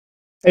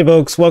Hey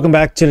folks, welcome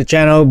back to the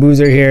channel.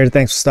 Boozer here.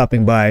 Thanks for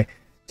stopping by.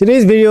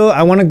 Today's video,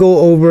 I want to go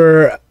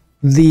over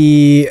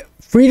the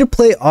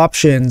free-to-play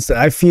options that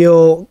I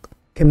feel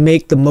can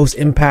make the most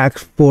impact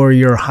for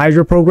your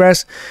Hydra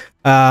progress.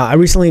 I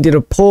recently did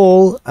a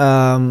poll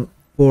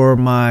for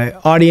my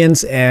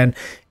audience, and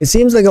it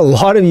seems like a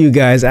lot of you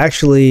guys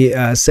actually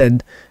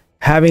said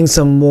having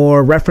some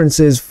more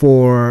references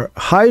for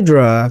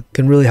Hydra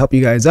can really help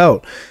you guys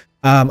out.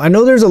 I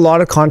know there's a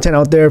lot of content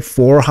out there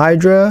for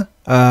Hydra,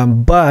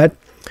 but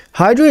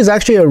Hydra is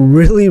actually a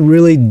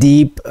really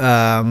deep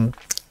level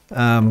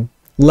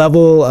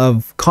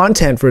of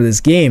content for this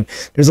game.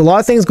 There's a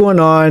lot of things going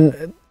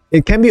on.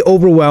 It can be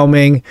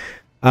overwhelming.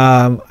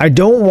 I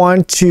don't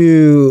want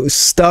to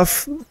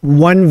stuff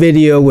one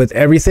video with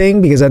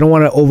everything because I don't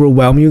want to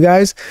overwhelm you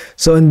guys.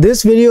 So in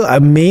this video, I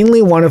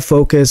mainly want to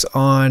focus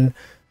on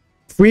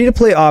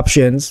free-to-play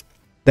options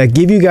that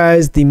give you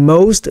guys the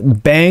most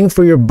bang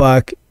for your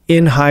buck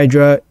in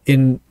Hydra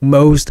in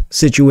most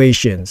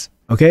situations.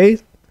 Okay?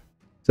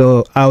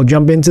 So I'll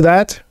jump into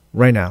that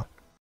right now.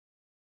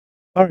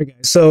 All right,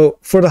 guys. So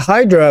for the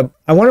Hydra,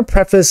 I want to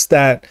preface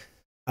that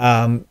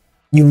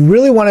you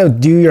really want to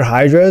do your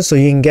Hydra so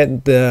you can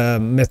get the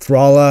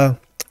Mithrala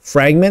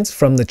fragments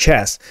from the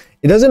chest.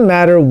 It doesn't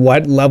matter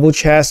what level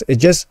chest. You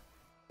just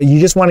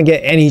want to get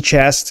any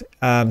chest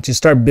to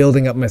start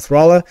building up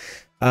Mithrala.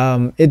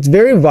 It's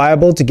very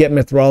viable to get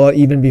Mithrala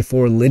even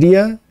before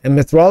Lydia, and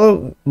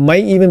Mithrala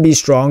might even be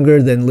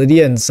stronger than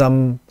Lydia in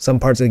some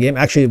parts of the game.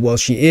 Actually, well,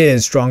 she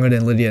is stronger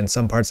than Lydia in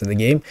some parts of the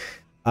game.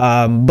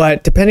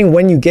 But depending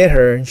when you get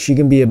her, she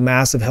can be a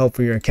massive help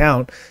for your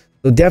account.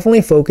 So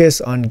definitely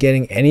focus on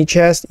getting any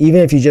chest,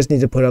 even if you just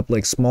need to put up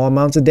like small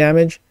amounts of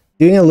damage.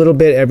 Doing a little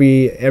bit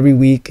every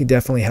week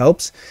definitely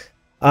helps.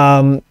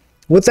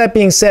 With that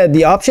being said,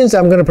 the options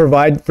I'm going to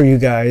provide for you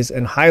guys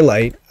and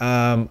highlight,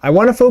 I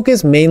want to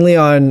focus mainly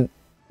on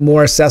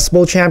more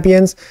accessible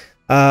champions.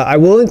 I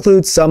will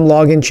include some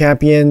login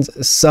champions,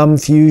 some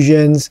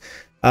fusions,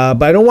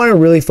 but I don't want to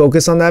really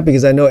focus on that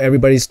because I know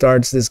everybody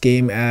starts this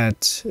game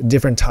at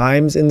different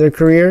times in their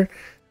career.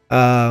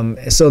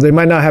 So they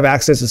might not have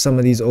access to some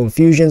of these old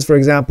fusions, for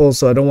example,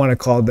 so I don't want to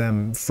call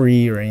them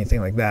free or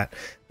anything like that.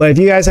 But if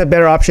you guys have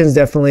better options,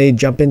 definitely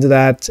jump into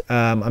that.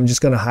 I'm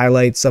just going to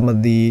highlight some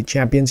of the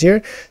champions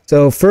here.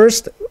 So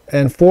first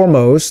and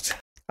foremost,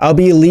 I'll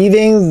be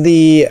leaving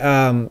the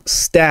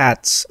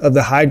stats of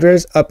the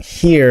Hydras up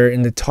here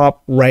in the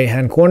top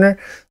right-hand corner.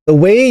 The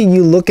way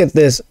you look at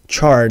this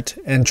chart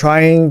and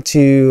trying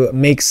to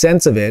make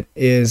sense of it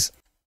is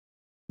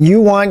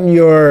you want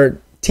your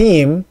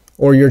team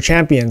or your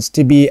champions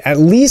to be at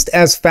least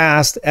as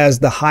fast as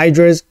the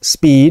Hydra's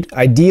speed,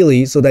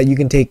 ideally, so that you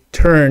can take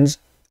turns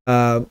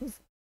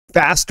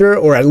faster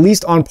or at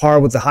least on par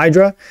with the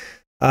Hydra.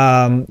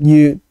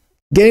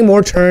 Getting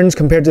more turns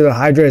compared to the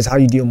Hydra is how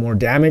you deal more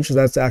damage. So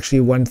that's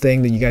actually one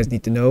thing that you guys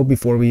need to know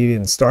before we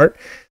even start.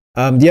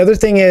 The other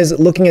thing is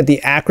looking at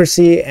the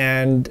accuracy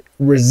and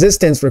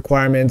resistance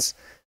requirements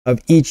of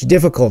each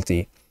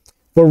difficulty.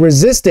 For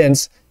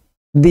resistance,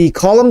 the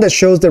column that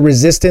shows the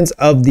resistance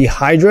of the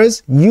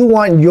Hydras, you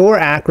want your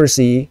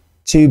accuracy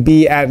to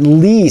be at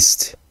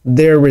least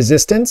their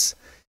resistance.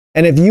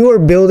 And if you are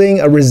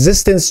building a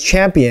resistance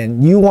champion,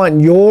 you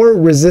want your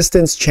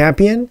resistance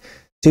champion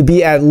to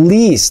be at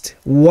least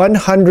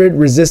 100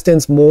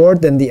 resistance more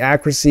than the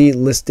accuracy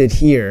listed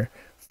here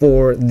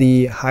for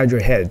the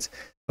Hydra heads.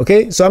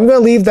 Okay, so I'm going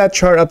to leave that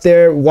chart up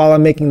there while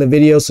I'm making the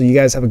video so you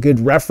guys have a good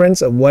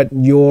reference of what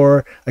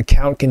your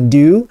account can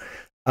do.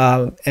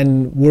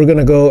 And we're going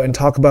to go and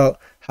talk about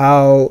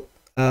how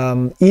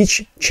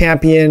each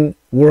champion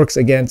works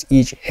against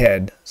each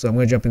head. So I'm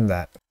going to jump into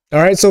that. All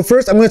right, so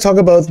first I'm going to talk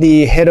about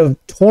the Head of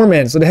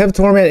Torment. So the Head of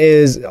Torment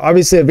is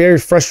obviously a very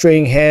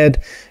frustrating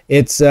head.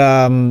 It's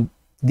the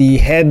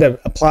head that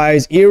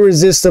applies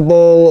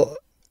irresistible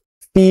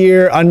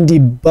fear,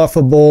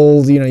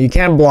 undebuffable, you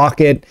can't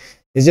block it.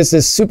 It's just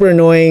a super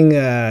annoying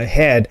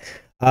head.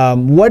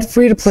 What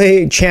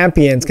free-to-play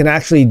champions can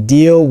actually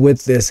deal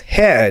with this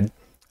head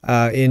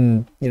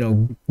in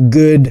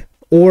good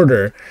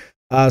order?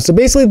 So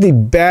basically the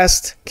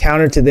best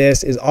counter to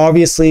this is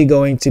obviously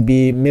going to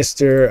be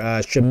Mr.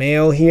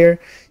 Shamail here.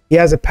 He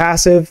has a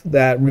passive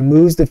that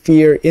removes the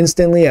fear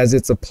instantly as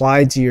it's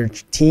applied to your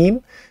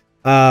team.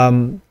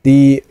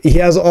 He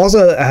has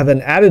also have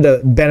an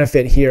added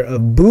benefit here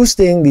of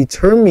boosting the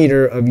turn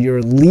meter of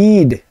your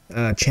lead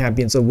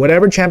champion. So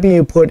whatever champion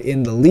you put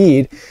in the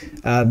lead,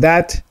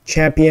 that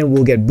champion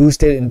will get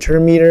boosted in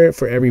turn meter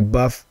for every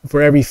buff,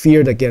 for every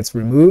fear that gets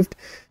removed.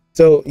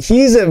 So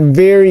he's a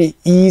very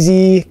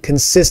easy,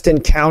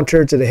 consistent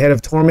counter to the Head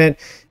of Torment.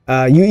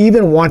 You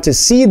even want to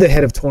see the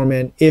Head of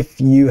Torment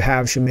if you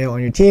have Shamail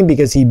on your team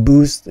because he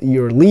boosts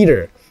your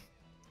leader.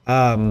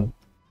 So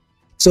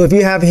if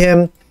you have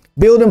him,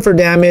 build him for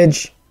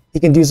damage. He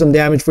can do some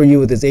damage for you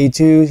with his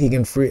A2. He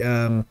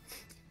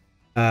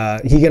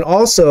can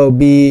also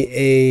be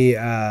a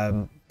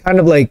kind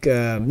of like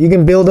you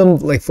can build him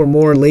like for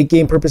more late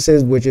game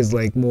purposes, which is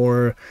like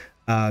more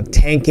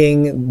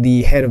tanking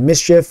the Head of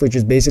Mischief, which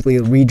is basically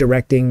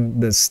redirecting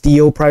the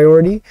steal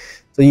priority.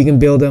 So So you can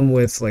build him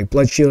with like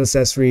blood shield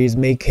accessories,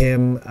 make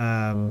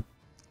him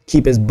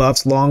keep his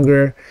buffs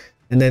longer,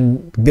 and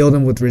then build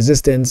him with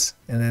resistance,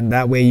 and then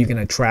that way you can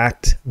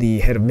attract the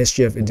Head of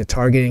Mischief into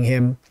targeting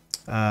him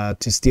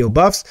to steal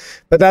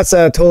buffs. But that's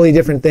a totally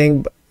different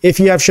thing. If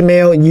you have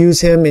Shamail,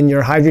 use him in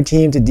your Hydra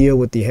team to deal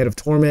with the Head of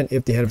Torment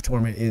if the Head of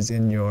Torment is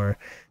in your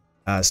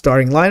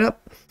starting lineup.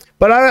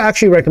 But I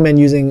actually recommend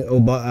using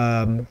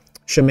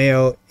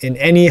Shamail in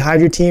any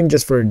Hydra team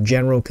just for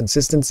general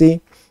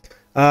consistency.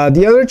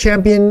 The other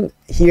champion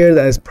here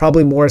that is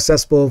probably more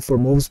accessible for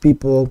most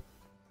people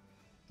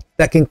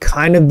that can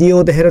kind of deal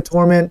with the Head of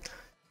Torment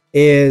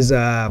is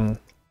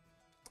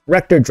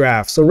Rector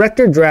Draft. So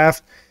Rector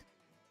Draft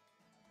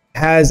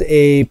has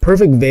a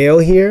perfect veil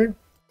here.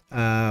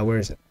 Where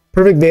is it?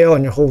 Perfect veil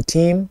on your whole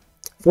team.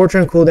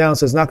 4-turn cooldown,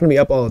 so it's not going to be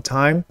up all the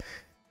time.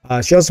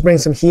 She also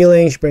brings some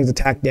healing. She brings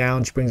attack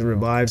down. She brings a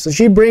revive. So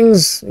she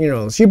brings, you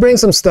know, she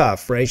brings some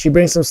stuff, right? She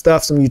brings some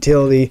stuff, some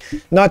utility,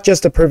 not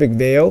just a perfect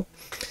veil.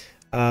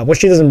 What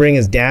she doesn't bring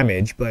is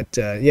damage, but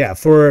yeah,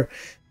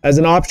 as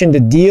an option to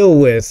deal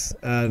with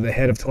the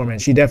Head of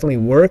Torment, she definitely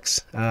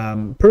works.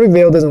 Perfect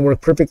veil doesn't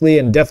work perfectly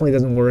and definitely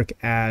doesn't work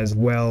as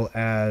well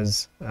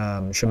as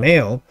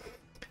Shamail,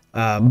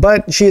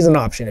 but she is an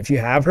option. If you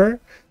have her,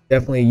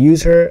 definitely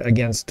use her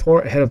against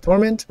Head of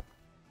Torment.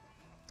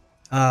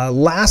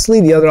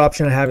 Lastly, the other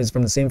option I have is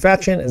from the same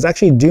faction is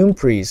actually Doom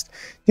Priest.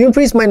 Doom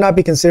Priest might not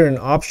be considered an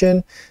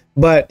option,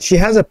 but she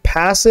has a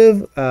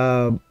passive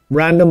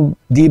random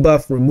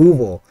debuff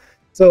removal.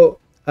 So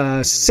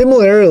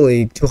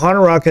similarly,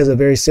 Tuhana Rock has a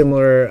very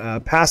similar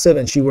passive,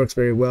 and she works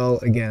very well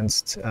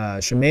against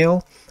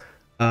Shamail.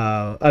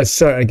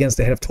 Against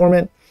the Head of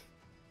Torment.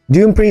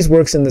 Doom Priest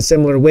works in the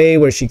similar way,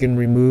 where she can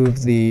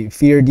remove the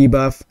fear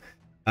debuff.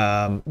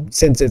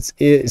 Since it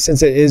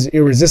is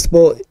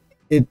irresistible,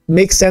 it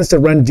makes sense to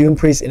run Doom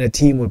Priest in a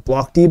team with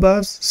block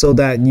debuffs, so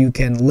that you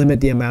can limit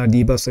the amount of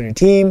debuffs on your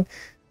team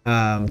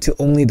to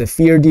only the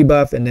fear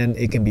debuff, and then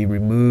it can be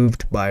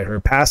removed by her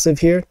passive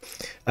here.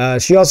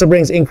 She also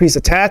brings increased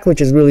attack, which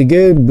is really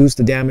good, boost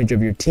the damage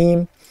of your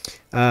team.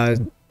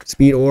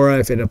 Speed aura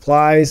if it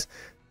applies.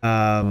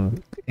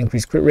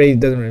 Increased crit rate,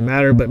 doesn't really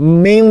matter, but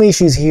mainly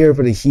she's here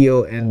for the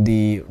heal and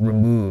the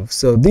remove.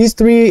 So these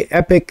three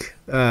epic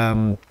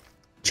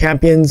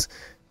champions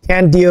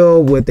can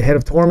deal with the Head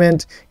of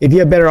Torment. If you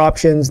have better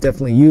options,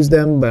 definitely use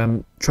them, but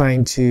I'm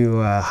trying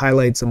to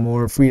highlight some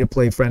more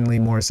free-to-play friendly,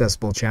 more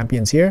accessible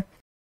champions here.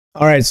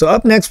 Alright, so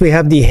up next we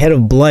have the Head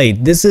of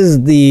Blight. This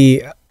is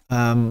the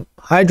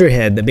Hydra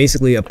head that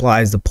basically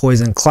applies the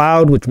Poison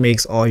Cloud, which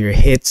makes all your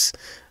hits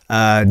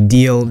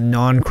deal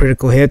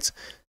non-critical hits.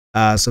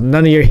 So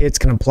none of your hits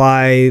can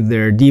apply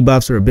their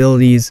debuffs or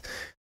abilities.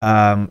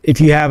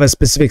 If you have a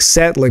specific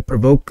set like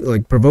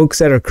provoke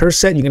set or curse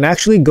set, you can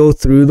actually go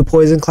through the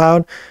Poison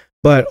Cloud.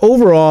 But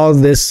overall,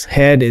 this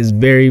head is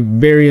very,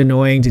 very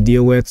annoying to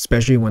deal with,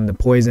 especially when the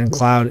Poison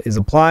Cloud is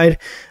applied.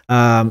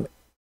 The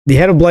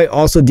Head of Blight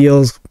also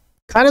deals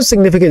kind of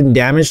significant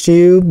damage to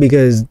you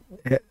because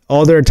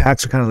all their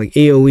attacks are kind of like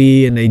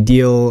AoE,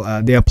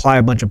 and they apply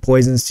a bunch of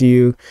poisons to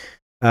you.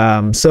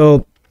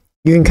 So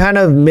you can kind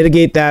of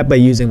mitigate that by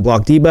using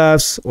block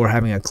debuffs or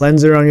having a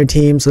cleanser on your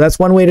team. So that's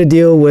one way to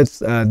deal with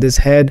this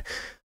head.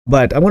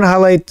 But I'm going to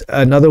highlight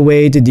another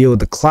way to deal with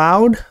the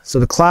Cloud. So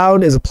the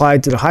Cloud is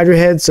applied to the Hydra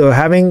head. So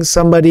having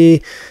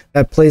somebody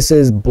that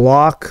places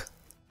block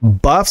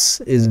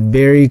buffs is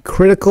very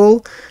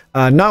critical.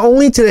 Not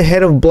only to the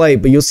Head of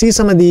Blight, but you'll see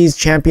some of these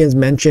champions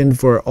mentioned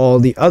for all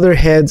the other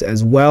heads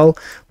as well.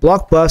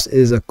 Block buffs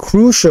is a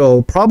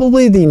crucial,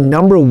 probably the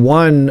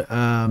 #1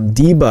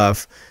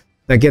 debuff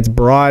that gets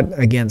brought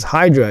against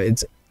Hydra.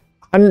 It's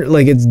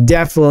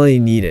definitely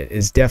needed.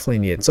 It's definitely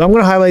needed. So I'm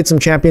going to highlight some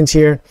champions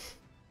here.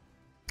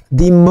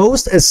 The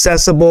most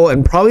accessible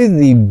and probably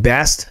the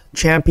best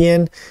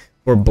champion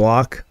for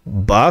block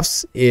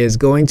buffs is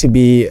going to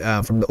be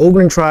from the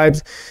Ogren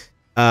tribes.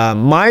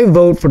 My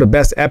vote for the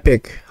best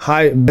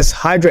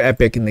Hydra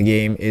epic in the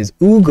game is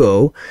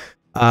Ugo.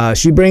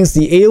 She brings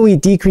the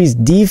AoE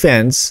decreased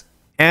defense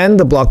and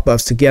the block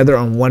buffs together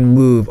on one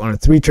move on a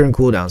 3-turn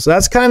cooldown. So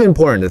that's kind of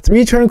important. The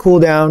 3-turn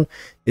cooldown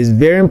is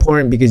very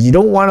important because you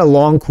don't want a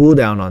long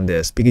cooldown on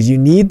this, because you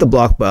need the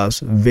block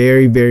buffs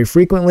very, very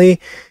frequently.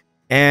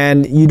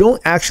 And you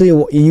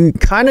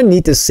kind of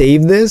need to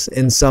save this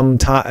in some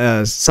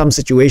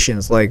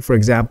situations. Like, for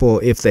example,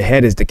 if the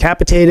head is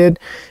decapitated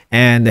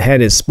and the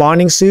head is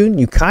spawning soon,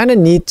 you kind of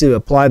need to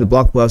apply the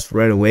block buffs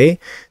right away.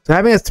 So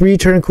having a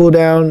 3-turn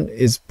cooldown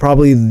is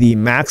probably the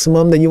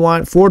maximum that you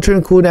want.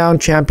 4-turn cooldown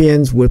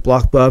champions with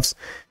block buffs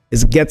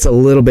gets a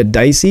little bit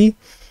dicey.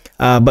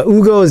 But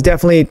Ugo is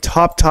definitely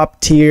top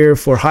tier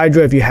for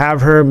Hydra. If you have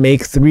her,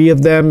 make 3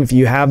 of them. If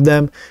you have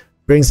them,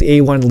 brings the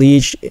A1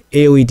 leech,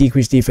 AoE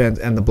decreased defense,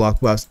 and the block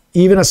buffs.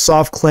 Even a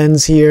soft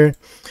cleanse here.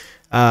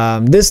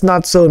 This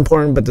not so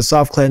important, but the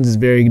soft cleanse is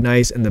very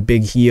nice, and the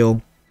big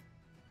heal.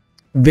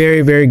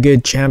 Very, very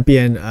good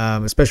champion,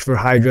 especially for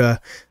Hydra.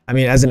 I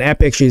mean, as an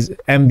epic, she's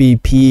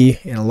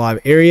MVP in a lot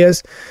of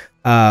areas.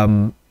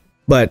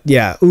 But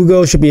yeah,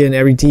 Ugo should be in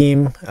every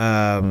team,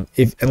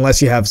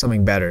 unless you have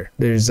something better.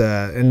 There's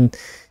and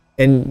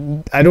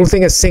I don't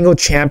think a single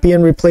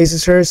champion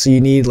replaces her, so you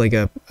need like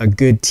a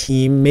good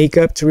team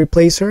makeup to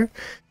replace her.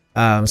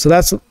 So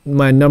that's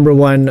my number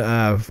one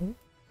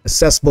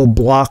accessible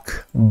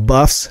block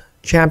buffs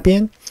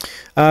champion.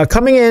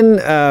 Coming in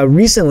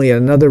recently,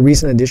 another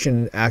recent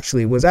addition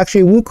was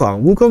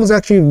Wukong. Wukong is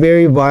actually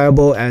very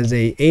viable as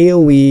a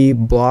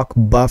AoE block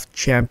buff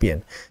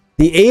champion.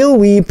 The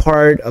AoE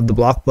part of the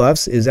block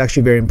buffs is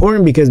actually very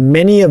important because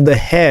many of the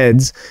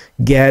heads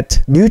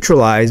get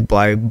neutralized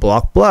by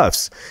block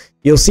buffs.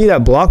 You'll see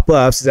that block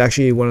buffs is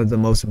actually one of the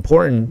most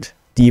important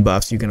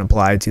debuffs you can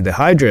apply to the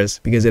Hydras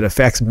because it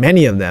affects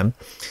many of them.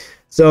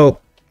 So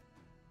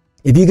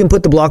if you can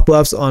put the block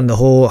buffs on the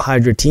whole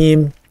Hydra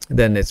team,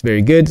 then it's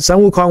very good. Sun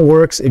Wukong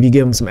works if you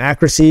give him some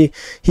accuracy.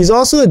 He's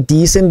also a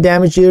decent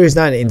damage dealer. He's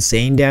not an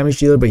insane damage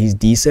dealer, but he's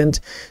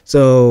decent.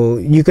 So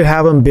you could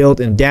have him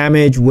built in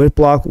damage with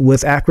block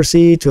with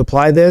accuracy to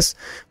apply this,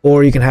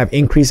 or you can have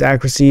increased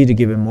accuracy to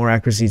give him more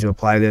accuracy to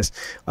apply this.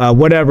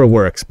 Whatever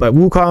works. But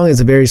Wukong is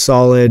a very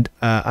solid,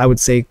 I would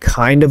say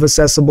kind of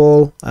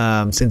accessible,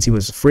 since he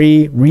was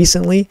free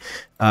recently,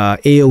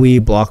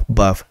 AoE block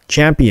buff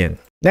champion.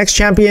 Next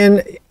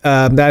champion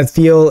that I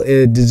feel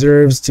it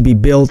deserves to be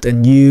built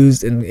and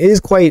used and is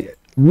quite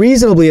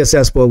reasonably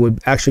accessible would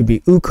actually be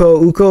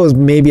Uko. Uko is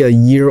maybe a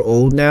year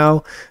old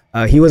now.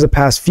 He was a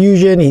past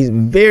fusion. He's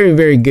very,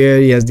 very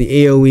good. He has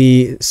the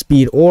AoE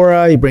speed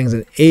aura. He brings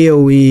an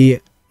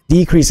AoE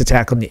decreased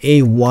attack on the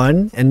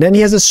A1, and then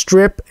he has a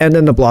strip and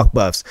then the block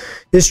buffs.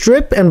 His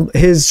strip and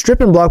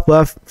block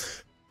buff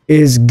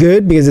is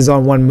good because it's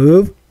on one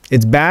move.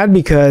 It's bad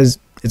because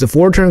it's a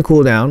 4-turn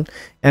cooldown,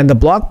 and the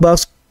block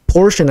buffs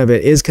portion of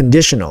it is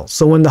conditional.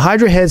 So when the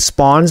Hydra head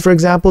spawns, for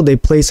example, they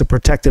place a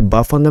protected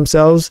buff on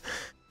themselves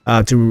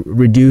to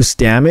reduce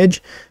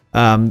damage.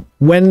 When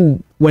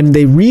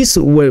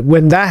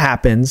that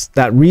happens,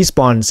 that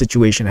respawn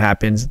situation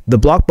happens, the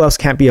block buffs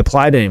can't be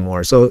applied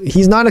anymore. So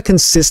he's not a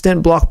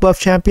consistent block buff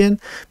champion,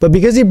 but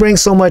because he brings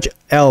so much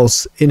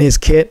else in his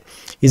kit,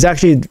 he's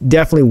actually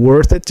definitely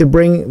worth it to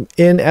bring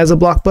in as a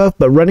block buff.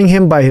 But running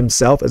him by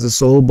himself as a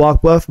solo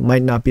block buff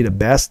might not be the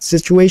best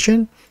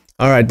situation.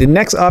 All right, the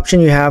next option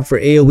you have for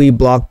AoE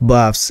block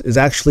buffs is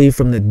actually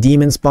from the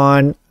Demon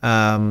Spawn.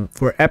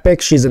 For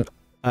Epic, she's an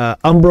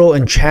Umbral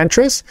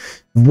Enchantress.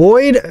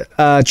 Void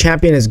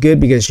champion is good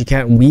because she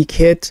can't weak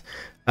hit,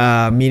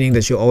 meaning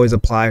that she'll always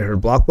apply her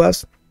block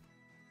buffs.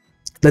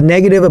 The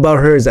negative about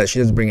her is that she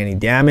doesn't bring any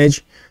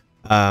damage.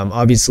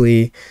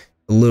 Obviously,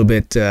 a little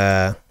bit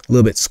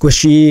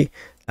squishy.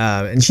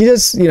 And she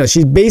does,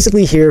 she's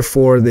basically here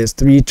for this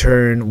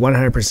 3-turn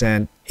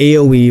 100%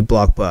 AoE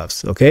block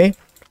buffs, okay?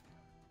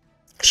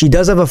 She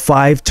does have a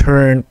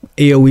 5-turn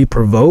AoE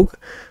provoke,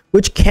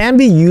 which can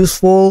be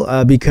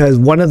useful because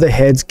one of the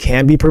heads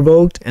can be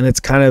provoked, and it's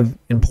kind of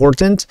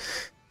important.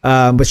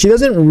 But she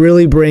doesn't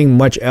really bring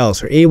much else.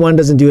 Her A1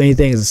 doesn't do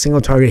anything. It's a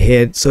single target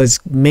hit, so it's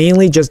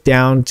mainly just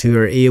down to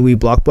her AoE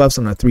block buffs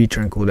on a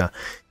 3-turn cooldown.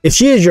 If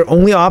she is your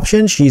only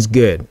option, she's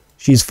good.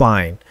 She's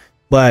fine.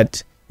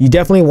 But you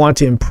definitely want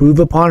to improve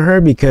upon her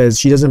because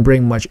she doesn't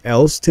bring much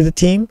else to the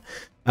team.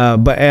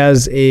 But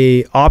as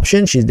a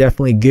option, she's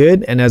definitely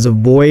good, and as a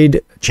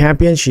void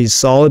champion, she's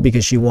solid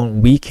because she won't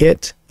weak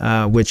hit,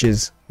 which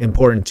is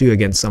important too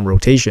against some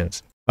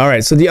rotations. All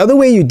right, so the other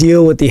way you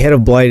deal with the Head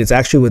of Blight is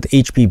actually with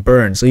HP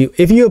burn. So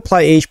if you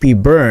apply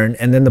HP burn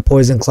and then the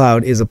poison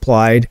cloud is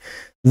applied,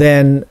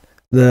 then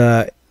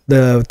the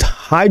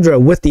Hydra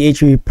with the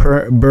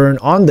HP burn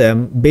on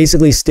them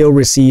basically still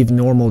receive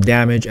normal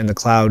damage, and the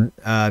cloud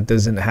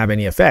doesn't have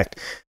any effect.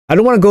 I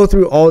don't want to go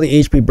through all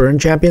the HP burn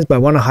champions, but I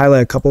want to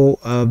highlight a couple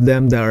of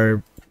them that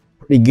are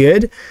pretty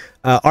good.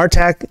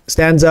 Artak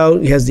stands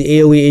out. He has the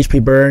AoE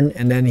HP burn,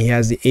 and then he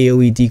has the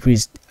AoE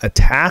decreased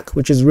attack,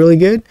 which is really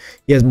good.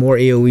 He has more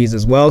AoEs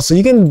as well. So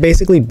you can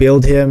basically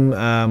build him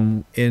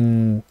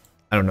in,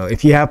 I don't know,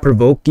 if you have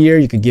provoke gear,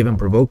 you could give him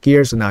provoke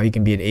gear. So now he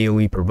can be an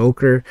AoE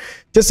provoker.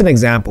 Just an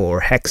example, or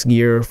hex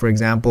gear, for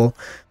example.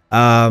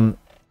 I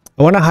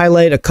want to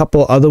highlight a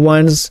couple other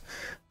ones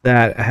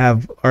that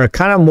are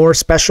kind of more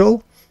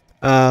special.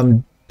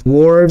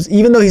 Dwarves,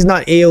 even though he's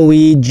not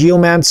AoE,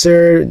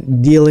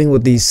 Geomancer dealing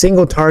with the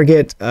single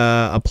target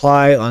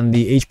apply on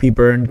the HP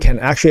burn can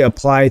actually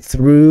apply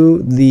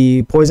through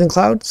the poison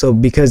cloud. So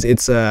because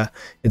it's a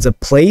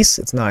place,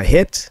 it's not a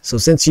hit. So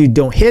since you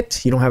don't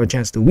hit, you don't have a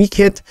chance to weak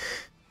hit.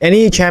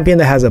 Any champion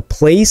that has a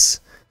place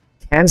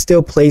can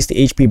still place the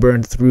HP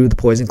burn through the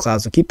poison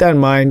cloud. So keep that in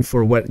mind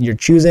for what you're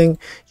choosing.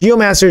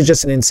 Geomancer is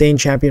just an insane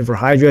champion for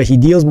Hydra. He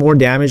deals more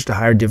damage the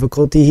higher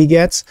difficulty he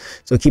gets.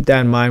 So keep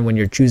that in mind when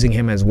you're choosing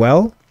him as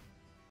well.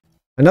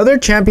 Another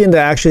champion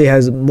that actually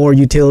has more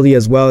utility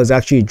as well is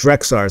actually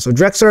Drexar. So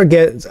Drexar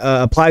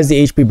applies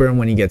the HP burn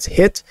when he gets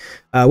hit,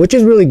 which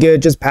is really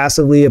good, just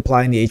passively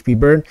applying the HP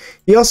burn.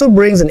 He also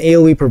brings an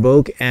AoE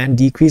provoke and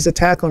decrease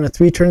attack on a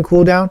 3-turn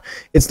cooldown.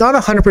 It's not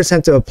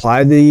 100% to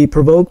apply the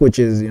provoke, which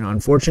is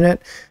unfortunate.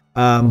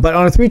 But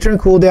on a 3-turn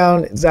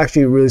cooldown, it's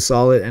actually really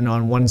solid, and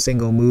on one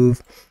single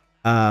move,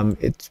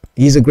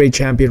 He's a great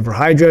champion for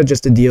Hydra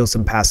just to deal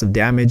some passive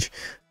damage.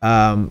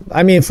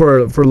 I mean,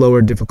 for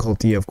lower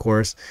difficulty, of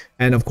course.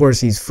 And of course,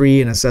 he's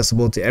free and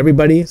accessible to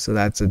everybody, so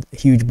that's a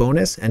huge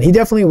bonus. And he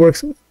definitely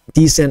works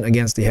decent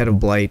against the Head of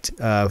Blight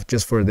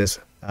just for this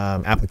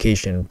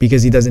application,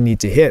 because he doesn't need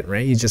to hit,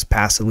 right? He just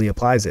passively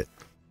applies it.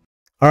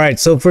 All right,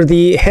 so for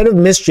the Head of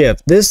Mischief,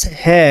 this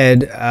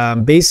head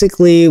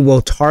basically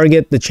will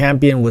target the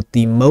champion with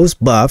the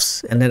most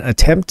buffs and then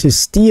attempt to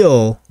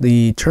steal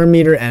the turn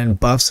meter and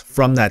buffs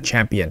from that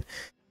champion.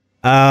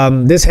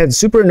 This head's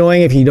super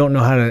annoying if you don't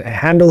know how to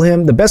handle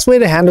him. The best way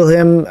to handle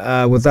him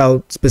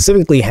without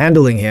specifically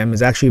handling him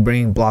is actually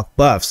bringing block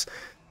buffs.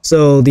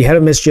 So the Head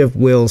of Mischief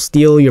will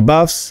steal your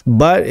buffs,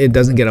 but it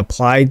doesn't get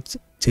applied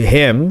to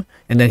him,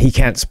 and then he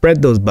can't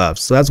spread those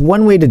buffs. So that's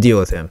one way to deal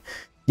with him.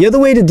 The other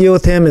way to deal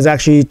with him is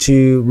actually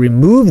to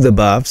remove the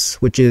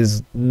buffs, which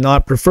is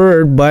not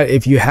preferred, but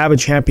if you have a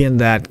champion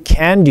that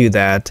can do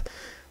that,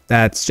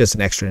 that's just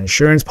an extra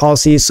insurance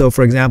policy. So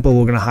for example,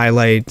 we're going to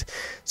highlight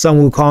Sun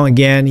Wukong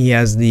again. He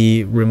has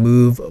the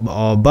remove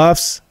all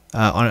buffs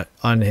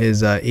on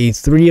his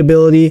A3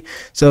 ability.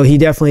 So he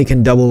definitely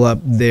can double up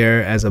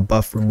there as a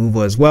buff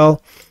removal as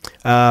well.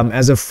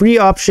 As a free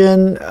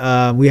option,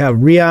 we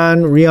have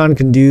Rion. Rion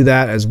can do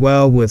that as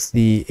well with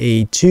the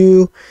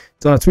A2.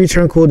 It's on a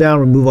 3-turn cooldown,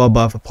 remove all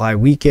buff, apply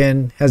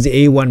weaken. Has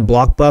the A1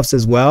 block buffs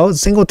as well. It's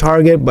single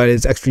target, but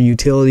it's extra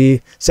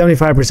utility,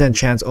 75%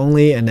 chance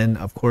only. And then,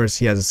 of course,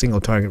 he has a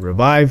single target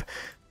revive.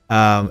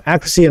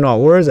 Accuracy in all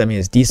wars, I mean,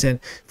 it's decent.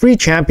 Free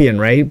champion,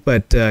 right?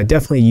 But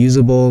definitely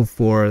usable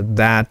for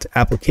that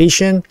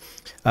application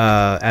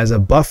as a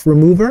buff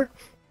remover.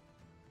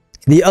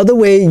 The other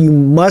way you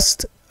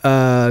must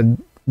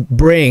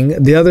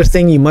the other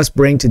thing you must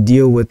bring to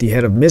deal with the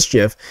Head of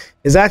Mischief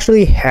is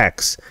actually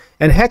Hex.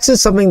 And Hex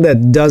is something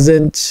that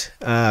doesn't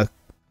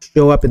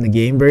show up in the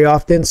game very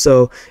often,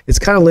 so it's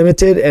kind of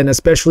limited, and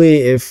especially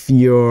if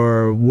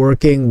you're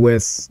working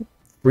with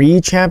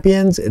free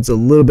champions, it's a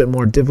little bit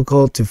more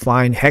difficult to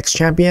find Hex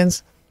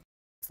champions.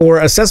 For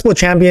accessible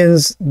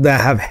champions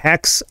that have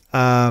Hex,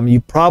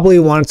 you probably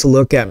want to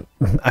look at,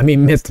 I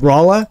mean,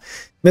 Mithrala.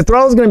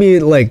 Mithrala is going to be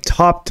like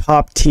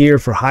top tier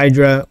for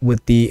Hydra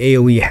with the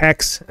AoE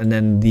Hex, and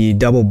then the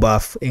double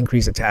buff,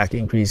 increase attack,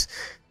 increase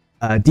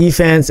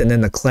defense, and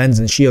then the cleanse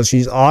and shield.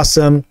 She's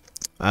awesome,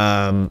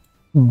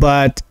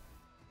 but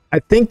I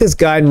think this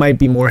guide might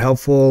be more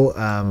helpful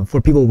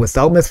for people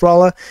without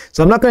Mithrala.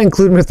 So I'm not going to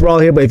include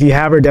Mithrala here, but if you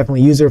have her,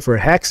 definitely use her for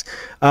Hex.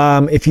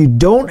 If you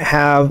don't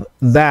have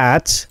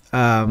that,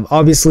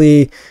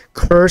 obviously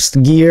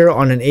cursed gear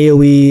on an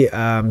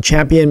AoE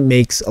champion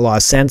makes a lot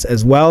of sense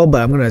as well,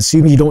 but I'm going to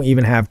assume you don't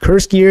even have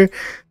cursed gear.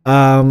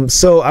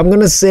 So I'm going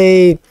to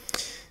say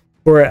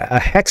for a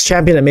Hex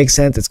champion that makes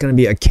sense, it's going to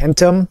be a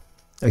Kentum.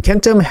 A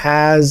Kentum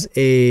has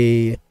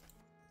a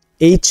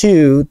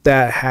A2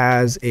 that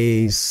has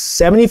a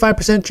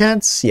 75%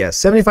 chance, yes,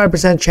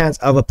 75% chance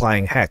of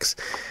applying Hex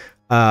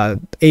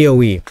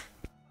AoE.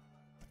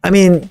 I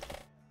mean,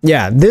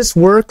 yeah, this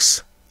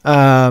works.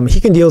 He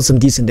can deal some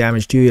decent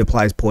damage too. He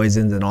applies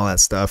poisons and all that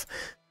stuff.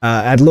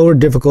 At lower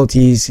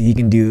difficulties, he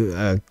can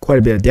do quite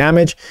a bit of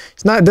damage.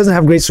 It doesn't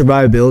have great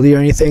survivability or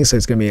anything, so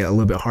it's going to be a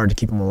little bit hard to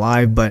keep him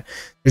alive, but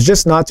there's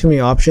just not too many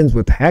options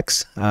with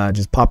Hex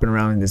just popping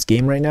around in this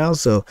game right now.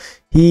 So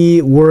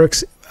he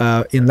works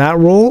in that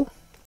role.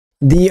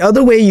 The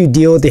other way you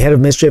deal with the Head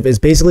of Mischief is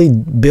basically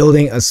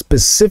building a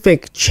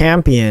specific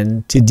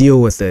champion to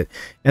deal with it.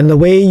 And the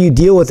way you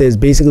deal with it is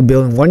basically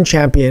building one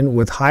champion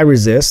with high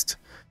resist,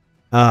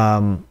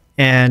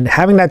 and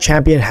having that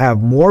champion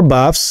have more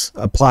buffs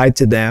applied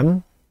to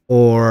them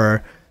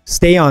or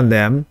stay on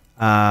them,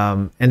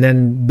 and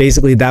then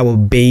basically that will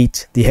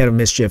bait the Head of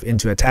Mischief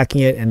into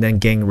attacking it and then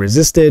getting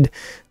resisted.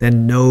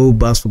 Then no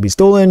buffs will be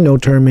stolen, no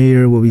turn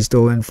meter will be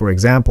stolen, for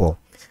example.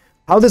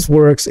 How this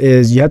works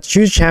is you have to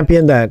choose a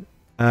champion that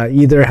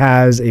either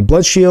has a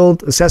blood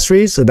shield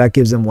accessory, so that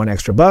gives them one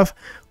extra buff,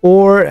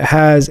 or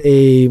has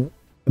a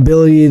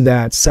ability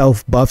that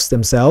self buffs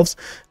themselves.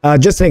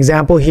 Just an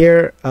example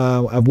here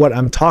of what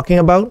I'm talking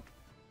about.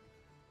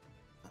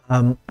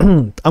 I'm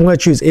going to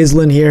choose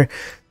Islan here.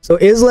 So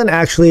Islan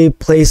actually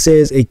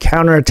places a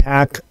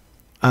counterattack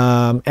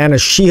and a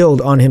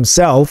shield on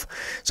himself.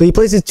 So he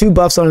places 2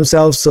 buffs on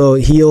himself, so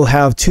he'll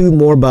have 2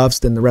 more buffs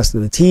than the rest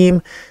of the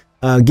team,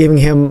 giving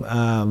him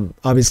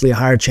obviously a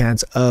higher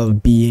chance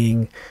of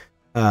being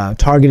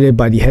targeted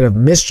by the Head of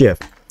Mischief.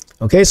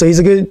 Okay, so he's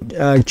a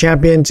good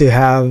champion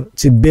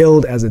to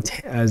build as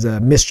a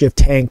Mischief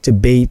tank to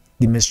bait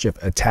the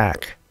Mischief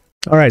attack.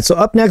 All right, so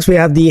up next we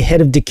have the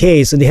Head of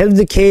Decay. So the Head of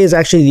Decay is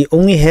actually the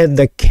only head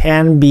that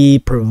can be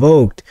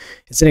provoked.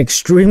 It's an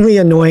extremely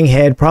annoying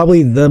head,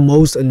 probably the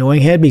most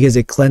annoying head, because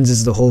it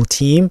cleanses the whole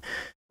team,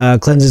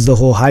 cleanses the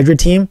whole Hydra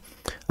team.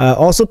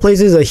 Also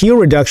places a heal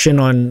reduction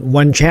on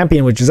one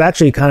champion, which is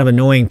actually kind of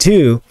annoying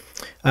too,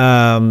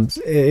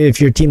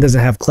 if your team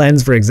doesn't have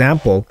cleanse, for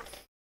example.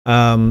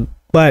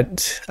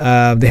 But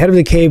the Head of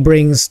Decay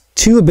brings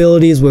 2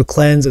 abilities with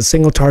cleanse, a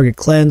single target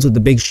cleanse with the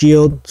big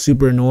shield.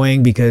 Super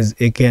annoying because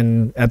it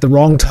can, at the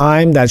wrong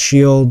time, that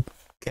shield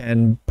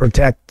can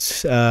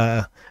protect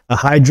a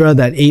Hydra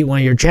that ate one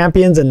of your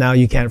champions, and now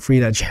you can't free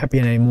that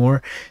champion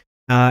anymore.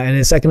 And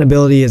his second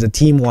ability is a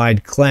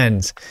team-wide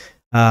cleanse.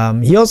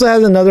 He also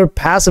has another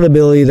passive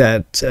ability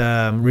that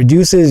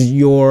reduces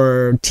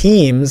your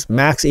team's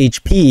max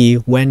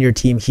HP when your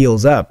team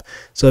heals up.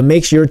 So it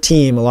makes your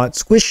team a lot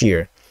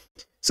squishier.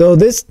 So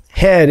this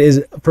head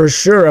is for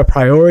sure a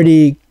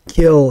priority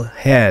kill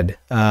head.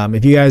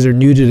 If you guys are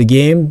new to the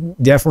game,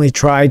 definitely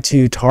try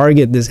to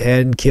target this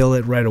head and kill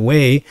it right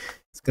away.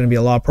 It's going to be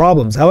a lot of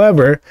problems.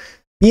 However,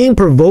 being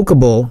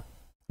provocable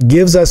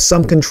gives us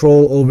some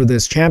control over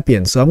this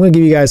champion. So I'm going to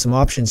give you guys some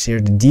options here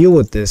to deal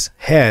with this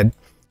head.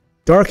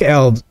 Dark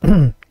Elves,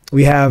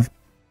 we have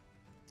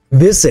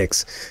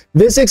Visix.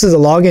 Visix is a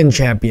login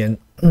champion.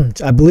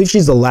 I believe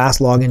she's the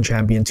last login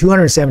champion,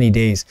 270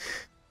 days.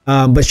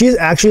 But she's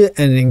actually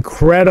an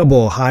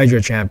incredible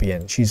Hydra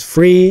champion. She's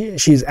free.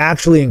 She's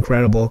actually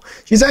incredible.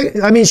 She's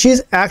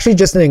actually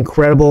just an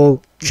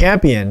incredible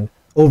champion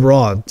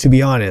overall, to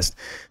be honest.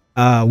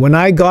 When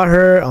I got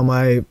her on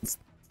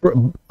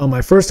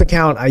my first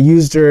account, I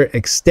used her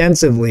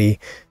extensively.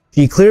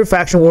 She cleared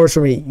faction wars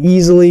for me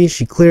easily.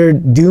 She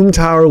cleared Doom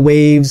Tower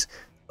waves.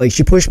 Like,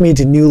 she pushed me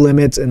to new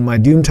limits in my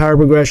Doom Tower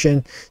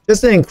progression.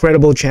 Just an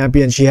incredible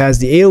champion. She has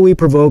the AoE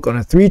provoke on a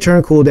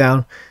 3-turn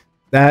cooldown.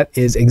 That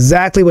is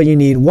exactly what you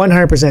need.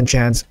 100%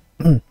 chance.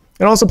 It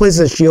also places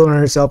a shield on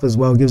herself as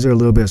well. Gives her a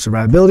little bit of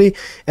survivability.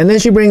 And then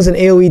she brings an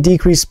AoE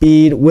decreased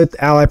speed with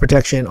ally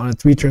protection on a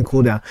 3-turn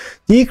cooldown.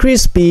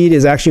 Decreased speed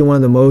is actually one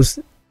of the most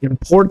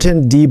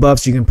important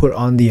debuffs you can put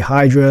on the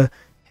Hydra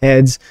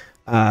heads.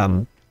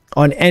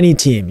 On any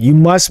team, you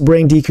must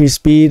bring decreased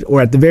speed, or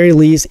at the very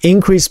least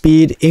increased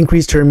speed,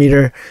 increased turn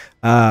meter,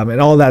 and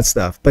all that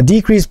stuff. But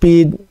decreased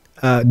speed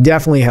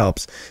definitely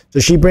helps. So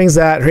she brings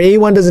that. Her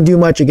A1 doesn't do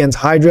much against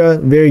Hydra,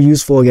 very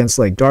useful against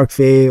like Dark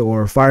Fae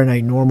or Fire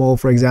Knight normal,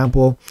 for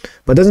example,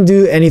 but doesn't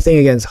do anything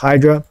against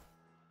Hydra.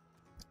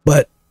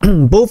 But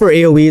both her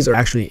AoEs are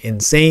actually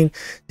insane.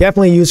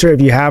 Definitely use her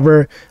if you have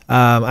her.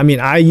 I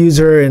mean, I use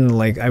her in,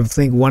 like, I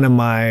think one of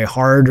my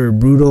hard or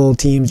brutal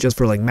teams just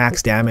for like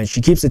max damage. She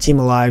keeps the team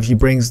alive. She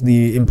brings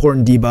the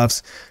important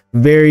debuffs.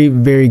 Very,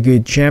 very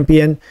good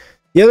champion.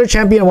 The other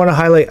champion I want to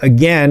highlight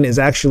again is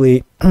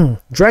actually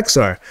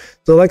Drexar.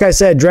 So like I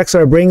said,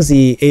 Drexar brings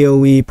the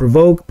AoE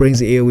provoke, brings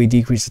the AoE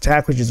decreased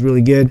attack, which is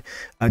really good.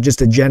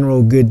 Just a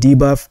general good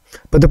debuff.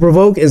 But the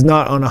provoke is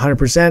not on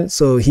 100%,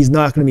 so he's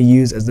not going to be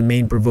used as the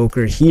main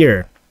provoker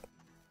here.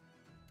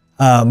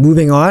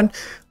 Moving on, I'm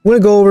going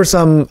to go over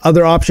some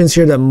other options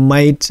here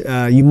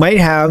that you might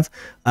have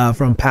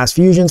from past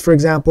fusions, for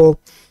example.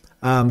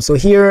 So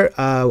here,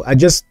 I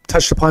just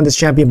touched upon this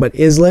champion, but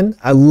Islan.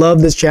 I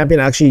love this champion.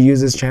 I actually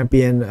use this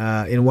champion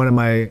in one of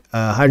my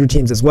Hydra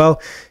teams as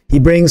well.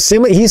 He's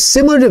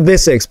similar to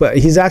Visix, but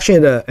he's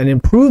actually an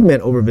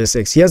improvement over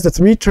Visix. He has the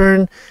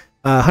 3-turn,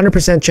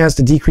 100% chance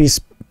to decrease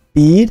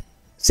speed,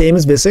 same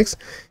as Visix.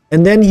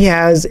 And then he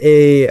has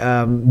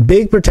a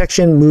big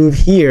protection move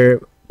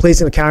here,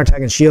 placing a counterattack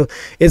and shield.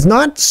 It's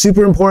not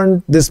super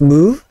important, this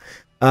move.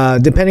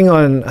 Depending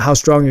on how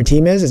strong your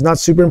team is, it's not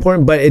super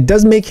important, but it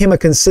does make him a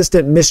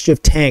consistent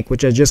mischief tank,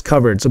 which I just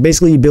covered. So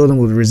basically you build him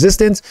with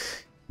resistance.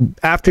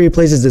 After he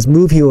places this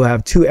move, he will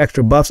have 2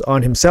 extra buffs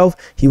on himself.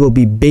 He will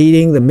be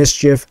baiting the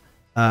mischief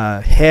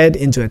head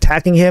into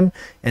attacking him,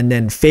 and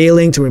then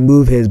failing to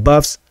remove his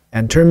buffs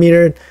and turn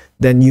meter.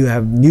 Then you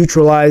have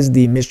neutralized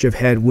the mischief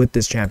head with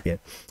this champion.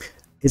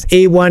 His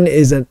A1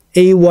 is an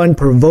A1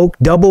 provoke,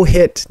 double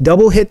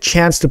hit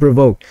chance to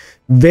provoke.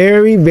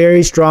 Very,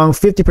 very strong,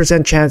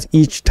 50% chance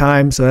each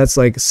time. So that's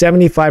like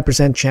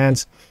 75%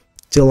 chance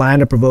to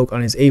land a provoke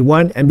on his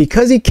A1. And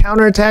because he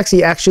counterattacks,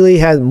 he actually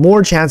has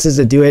more chances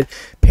to do it.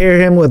 Pair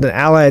him with an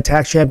ally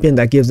attack champion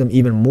that gives them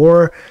even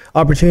more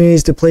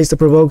opportunities to place the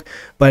provoke.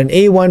 But an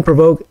A1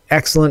 provoke,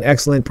 excellent,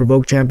 excellent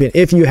provoke champion.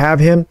 If you have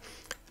him,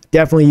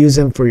 definitely use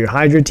him for your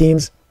Hydra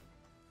teams.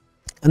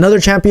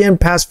 Another champion,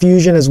 past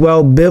fusion as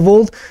well,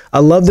 Bivold. I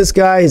love this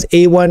guy. His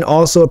A1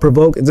 also a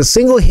provoke. It's a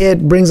single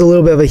hit, brings a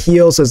little bit of a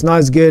heal, so it's not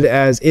as good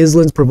as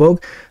Islan's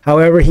provoke.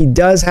 However, he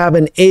does have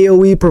an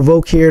AoE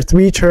provoke here,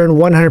 3-turn,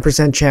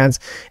 100% chance,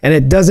 and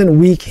it doesn't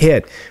weak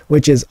hit,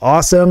 which is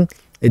awesome.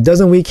 It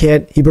doesn't weak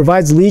hit. He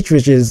provides leech,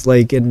 which is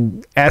like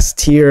an S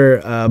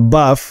tier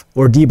buff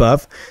or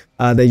debuff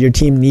that your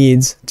team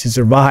needs to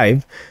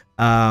survive.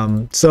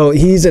 So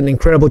he's an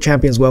incredible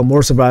champion as well. More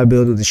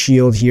survivability with the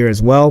shield here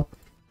as well.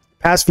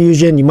 Past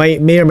fusion, you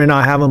may or may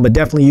not have him, but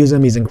definitely use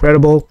him. He's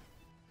incredible.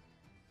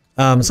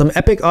 Some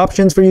epic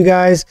options for you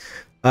guys.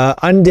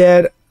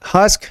 Undead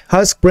Husk.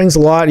 Husk brings a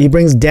lot. He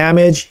brings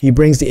damage. He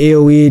brings the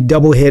AoE,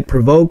 double hit,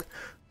 provoke.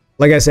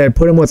 Like I said,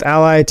 put him with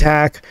ally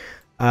attack,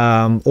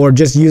 or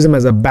just use him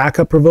as a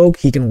backup provoke.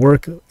 He can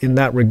work in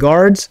that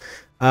regards.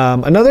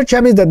 Another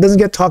champion that doesn't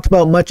get talked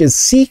about much is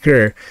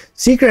Seeker.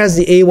 Seeker has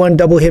the A1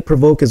 double hit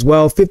provoke as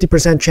well,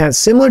 50% chance,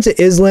 similar to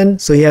Islan.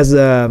 So he has,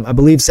 I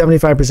believe,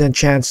 75%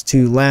 chance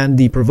to land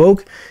the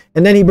provoke.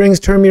 And then he brings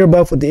turn meter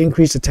buff with the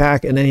increased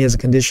attack, and then he has a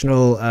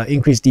conditional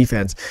increased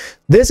defense.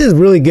 This is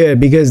really good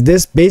because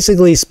this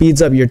basically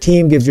speeds up your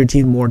team, gives your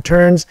team more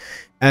turns.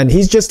 and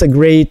he's just a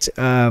great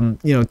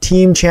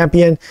team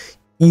champion.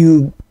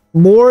 You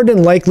more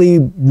than likely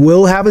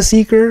will have a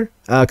Seeker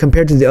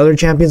compared to the other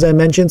champions I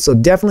mentioned, so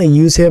definitely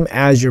use him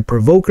as your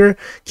provoker.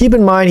 Keep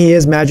in mind he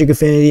is magic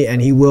affinity,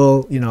 and he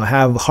will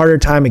have a harder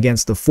time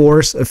against the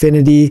force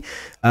affinity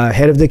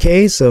head of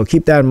decay, so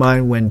keep that in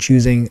mind when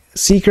choosing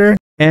Seeker.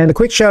 And a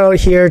quick shout out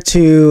here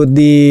to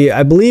the,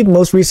 I believe,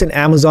 most recent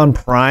Amazon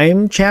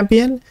Prime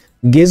champion,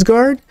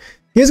 Gizgard.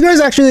 Gizgard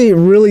is actually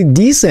really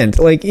decent.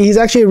 Like, he's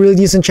actually a really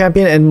decent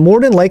champion, and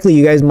more than likely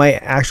you guys might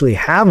actually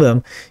have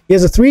him. He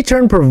has a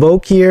 3-turn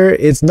provoke here.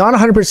 It's not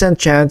 100%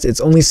 chance, it's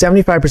only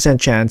 75%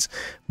 chance,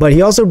 but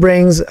he also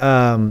brings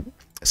some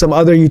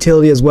other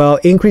utility as well.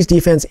 Increased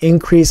defense,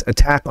 increased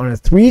attack on a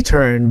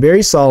 3-turn,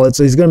 very solid.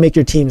 So he's going to make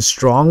your team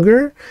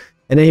stronger.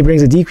 And then he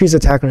brings a decreased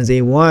attack on his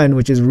A1,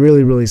 which is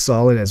really, really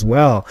solid as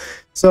well.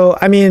 So,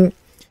 I mean,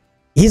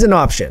 he's an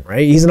option,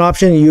 right? He's an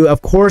option. You,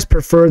 of course,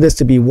 prefer this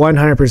to be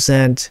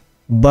 100%,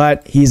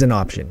 but he's an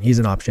option. He's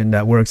an option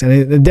that works. And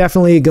it's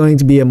definitely going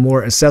to be a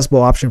more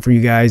accessible option for you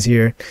guys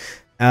here.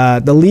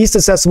 The least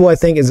accessible, I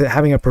think, is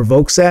having a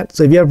provoke set.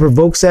 So if you have a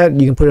provoke set,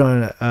 you can put it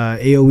on an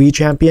AoE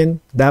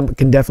champion. That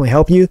can definitely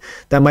help you.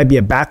 That might be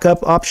a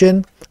backup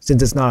option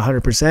since it's not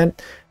 100%.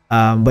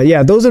 But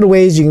yeah, those are the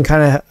ways you can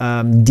kind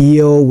of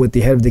deal with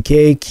the head of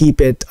decay, keep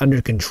it under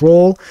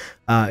control.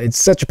 It's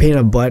such a pain in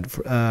the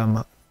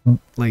butt,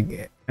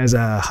 like as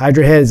a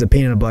Hydra head, it's a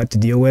pain in the butt to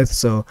deal with.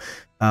 So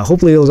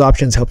hopefully those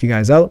options help you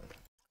guys out.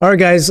 All right,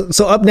 guys.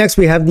 So up next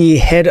we have the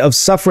Head of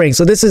Suffering.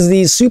 So this is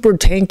the super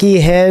tanky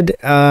head.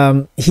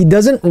 He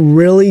doesn't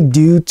really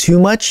do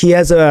too much. He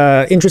has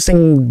a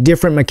interesting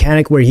different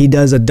mechanic where he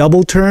does a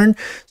double turn.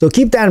 So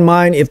keep that in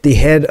mind if the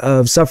Head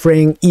of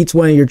Suffering eats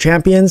one of your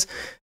champions.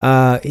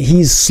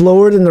 He's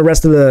slower than the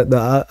rest of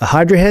the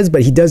Hydra heads,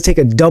 but he does take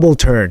a double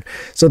turn.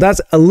 So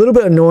that's a little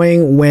bit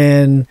annoying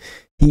when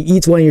he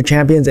eats one of your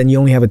champions and you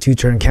only have a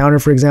 2-turn counter,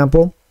 for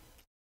example.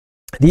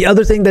 The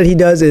other thing that he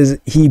does is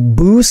he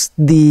boosts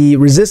the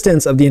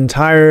resistance of the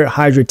entire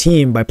Hydra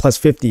team by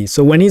 +50.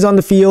 So when he's on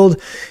the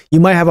field, you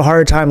might have a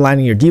harder time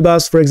landing your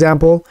debuffs, for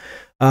example.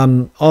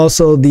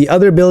 Also, the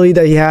other ability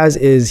that he has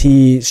is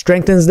he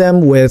strengthens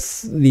them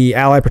with the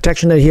ally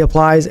protection that he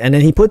applies, and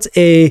then he puts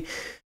a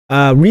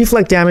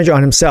reflect damage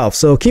on himself.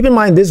 So keep in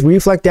mind this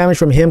reflect damage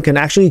from him can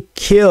actually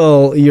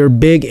kill your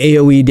big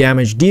AoE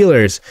damage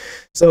dealers.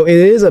 So it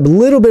is a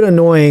little bit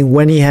annoying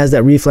when he has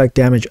that reflect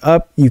damage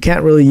up. You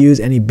can't really use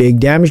any big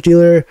damage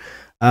dealer,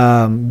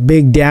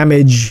 big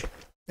damage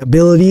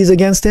abilities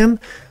against him.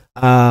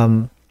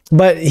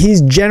 But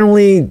he's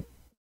generally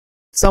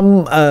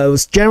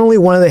generally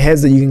one of the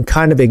heads that you can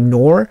kind of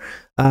ignore.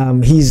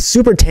 He's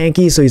super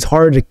tanky, so he's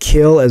hard to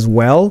kill as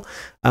well.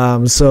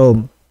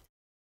 So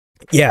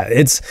yeah,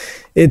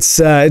 it's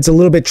a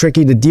little bit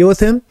tricky to deal with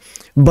him,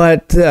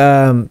 but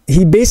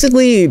he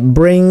basically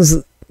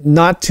brings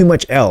not too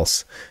much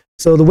else.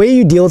 So the way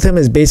you deal with him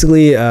is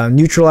basically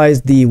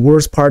neutralize the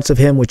worst parts of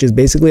him, which is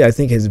basically, I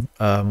think, his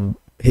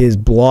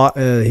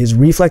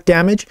reflect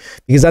damage,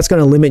 because that's going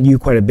to limit you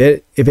quite a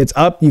bit. If it's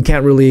up, you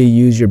can't really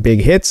use your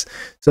big hits.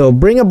 So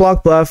bring a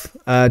block buff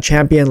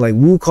champion like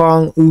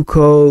Wukong,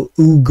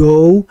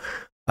 Ugo,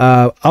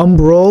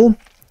 Umbro.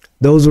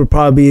 Those were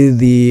probably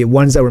the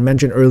ones that were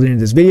mentioned earlier in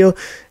this video.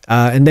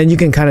 And then you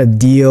can kind of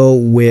deal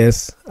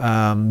with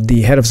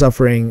the Head of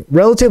Suffering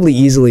relatively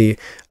easily.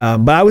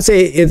 But I would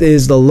say it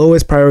is the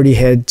lowest priority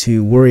head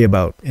to worry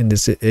about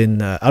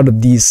out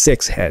of these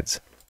 6 heads.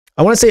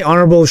 I want to say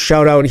honorable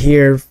shout out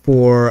here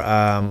for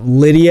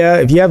Lydia.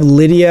 If you have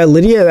Lydia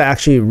is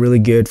actually really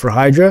good for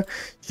Hydra.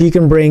 She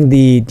can bring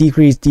the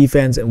decreased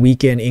defense and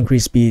weaken,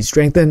 increased speed,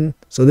 strengthen.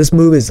 So this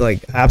move is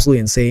like absolutely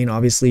insane.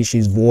 Obviously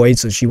she's void,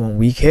 so she won't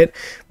weak hit,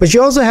 but she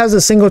also has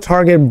a single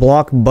target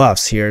block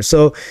buffs here.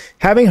 So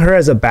having her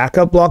as a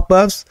backup block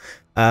buffs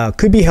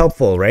could be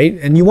helpful, right?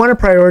 And you want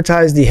to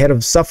prioritize the Head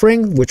of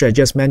Suffering, which I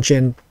just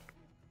mentioned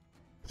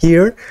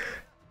here,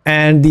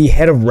 and the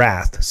Head of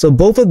Wrath. So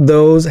both of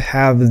those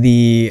have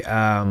the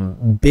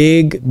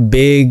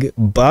big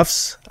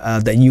buffs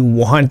that you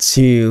want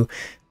to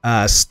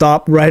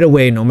stop right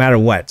away no matter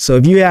what. So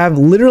if you have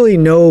literally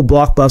no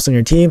block buffs on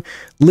your team,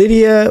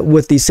 Lydia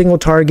with the single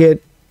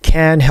target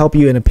can help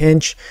you in a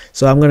pinch.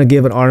 So I'm going to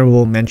give an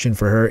honorable mention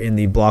for her in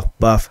the block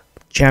buff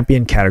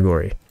champion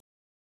category.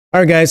 All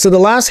right, guys. So the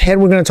last head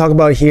we're going to talk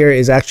about here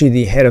is actually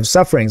the Head of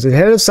Suffering. So the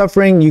Head of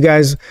Suffering, you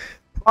guys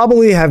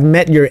probably have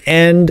met your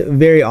end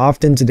very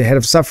often to the Head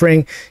of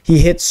Suffering. He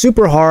hits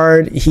super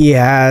hard. He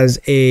has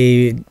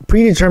a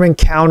predetermined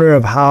counter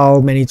of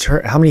how many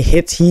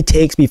hits he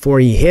takes before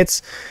he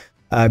hits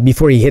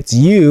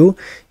you.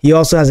 He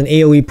also has an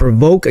AoE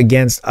provoke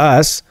against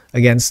us,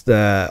 against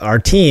our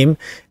team,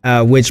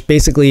 which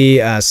basically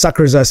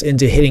suckers us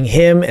into hitting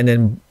him and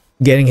then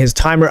getting his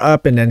timer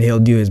up, and then he'll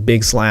do his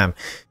big slam.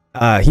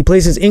 He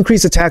places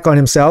increased attack on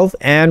himself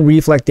and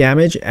reflect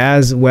damage,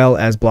 as well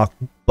as block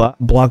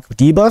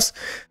debuffs.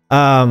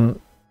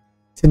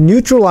 To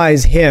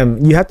neutralize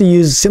him, you have to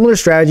use similar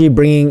strategy,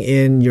 bringing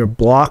in your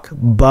block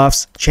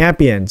buffs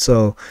champion.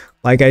 So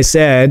like I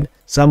said,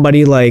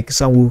 somebody like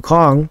Sun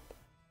Wukong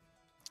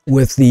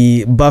with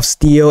the buff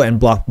steal and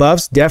block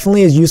buffs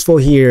definitely is useful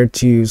here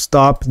to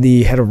stop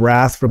the Head of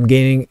Wrath from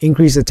gaining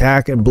increased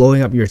attack and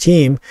blowing up your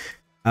team.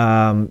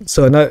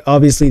 So not,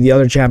 obviously the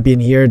other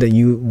champion here that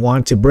you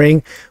want to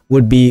bring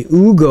would be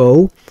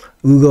Ugo.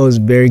 Ugo is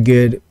very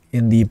good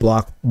in the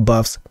block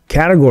buffs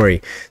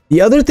category.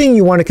 The other thing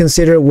you want to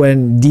consider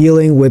when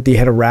dealing with the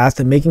Head of Wrath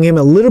and making him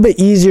a little bit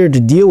easier to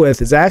deal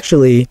with is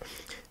actually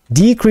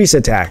decrease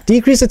attack.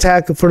 Decrease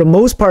attack for the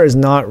most part is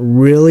not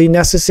really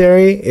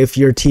necessary if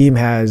your team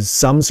has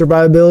some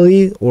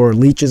survivability or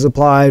leeches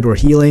applied or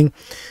healing.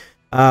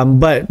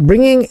 But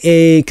bringing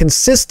a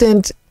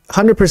consistent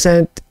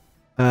 100%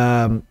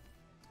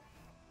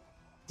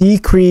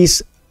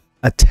 decrease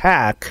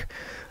attack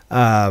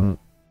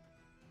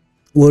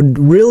would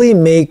really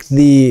make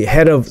the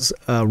Head of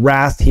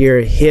Wrath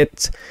here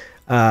hit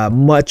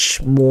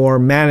much more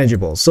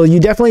manageable. So you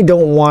definitely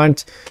don't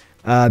want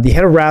the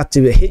Head of Wrath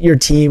to hit your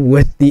team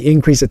with the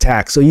increased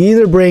attack. So you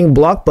either bring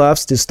block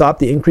buffs to stop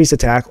the increased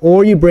attack,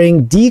 or you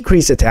bring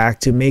decreased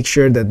attack to make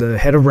sure that the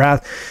Head of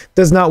Wrath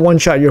does not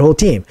one-shot your whole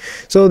team.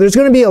 So there's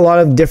going to be a lot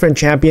of different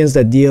champions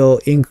that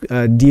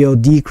deal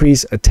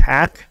decreased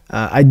attack.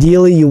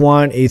 Ideally, you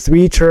want a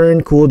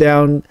 3-turn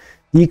cooldown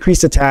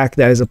decreased attack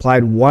that is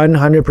applied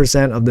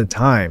 100% of the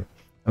time.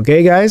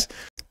 Okay, guys?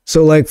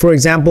 So like, for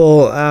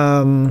example,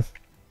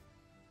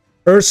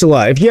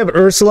 Ursula. If you have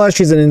Ursula,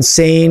 she's an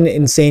insane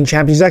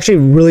champion. She's actually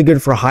really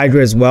good for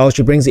Hydra as well.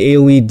 She brings the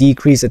AoE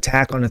decrease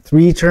attack on a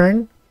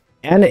 3-turn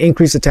and an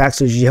increased attack,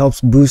 so she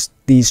helps boost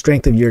the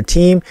strength of your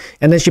team.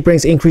 And then she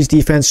brings increased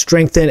defense,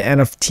 strengthen,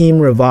 and a team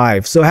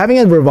revive. So having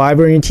a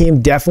reviver in your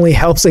team definitely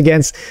helps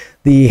against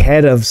the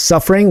Head of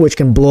Suffering, which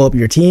can blow up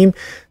your team.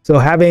 So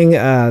having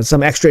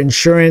some extra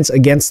insurance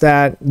against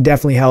that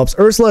definitely helps.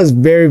 Ursula is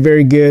very,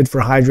 very good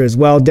for Hydra as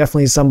well.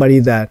 Definitely somebody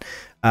that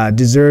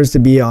deserves to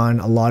be on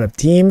a lot of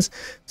teams.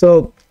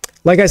 So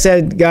like I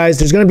said, guys,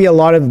 there's going to be a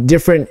lot of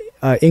different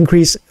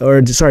decrease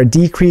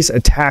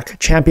attack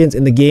champions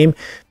in the game.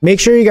 Make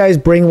sure you guys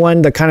bring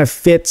one that kind of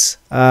fits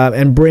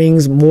and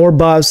brings more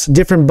buffs,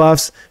 different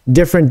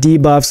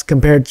debuffs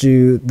compared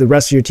to the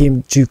rest of your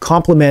team to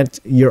complement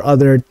your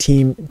other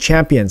team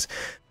champions.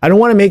 I don't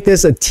want to make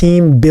this a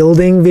team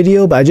building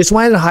video, but I just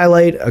wanted to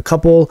highlight a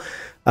couple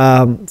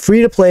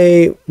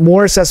free-to-play,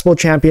 more accessible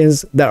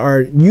champions that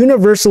are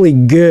universally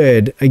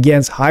good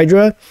against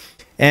Hydra.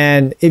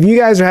 And if you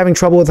guys are having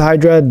trouble with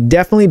Hydra,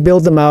 definitely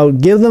build them out,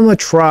 give them a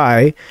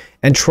try,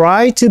 and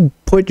try to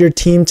put your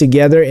team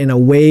together in a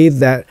way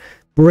that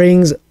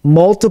brings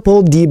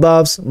multiple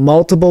debuffs,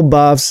 multiple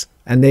buffs,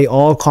 and they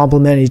all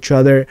complement each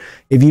other.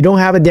 If you don't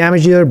have a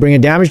damage dealer, bring a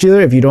damage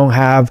dealer. If you don't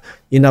have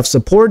enough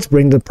supports,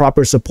 bring the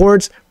proper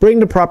supports, bring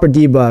the proper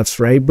debuffs,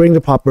 right? Bring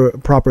the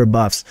proper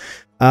buffs.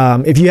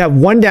 If you have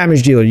one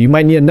damage dealer, you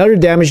might need another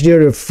damage dealer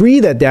to free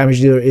that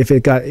damage dealer if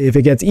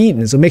it gets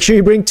eaten. So make sure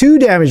you bring 2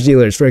 damage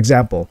dealers, for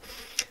example.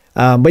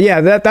 But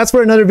yeah, that's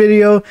for another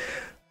video.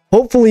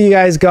 Hopefully you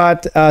guys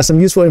got some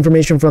useful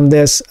information from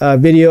this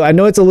video. I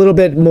know it's a little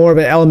bit more of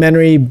an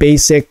elementary,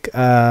 basic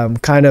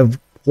kind of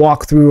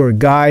walkthrough or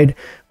guide,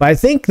 but I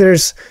think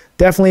there's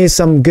definitely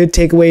some good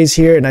takeaways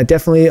here, and I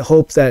definitely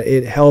hope that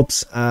it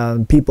helps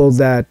people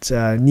that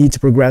need to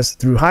progress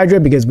through Hydra,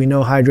 because we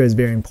know Hydra is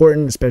very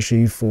important,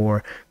 especially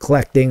for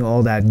collecting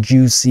all that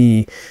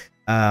juicy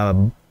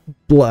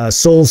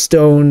soul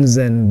stones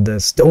and the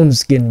stone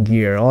skin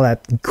gear, all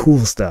that cool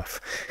stuff.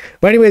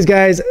 But anyways,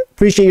 guys,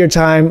 appreciate your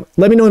time.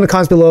 Let me know in the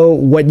comments below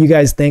what you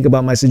guys think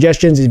about my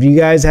suggestions. If you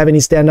guys have any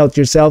standouts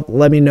yourself,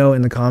 let me know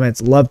in the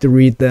comments. Love to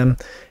read them.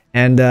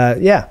 And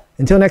yeah,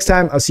 until next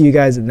time, I'll see you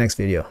guys in the next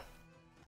video.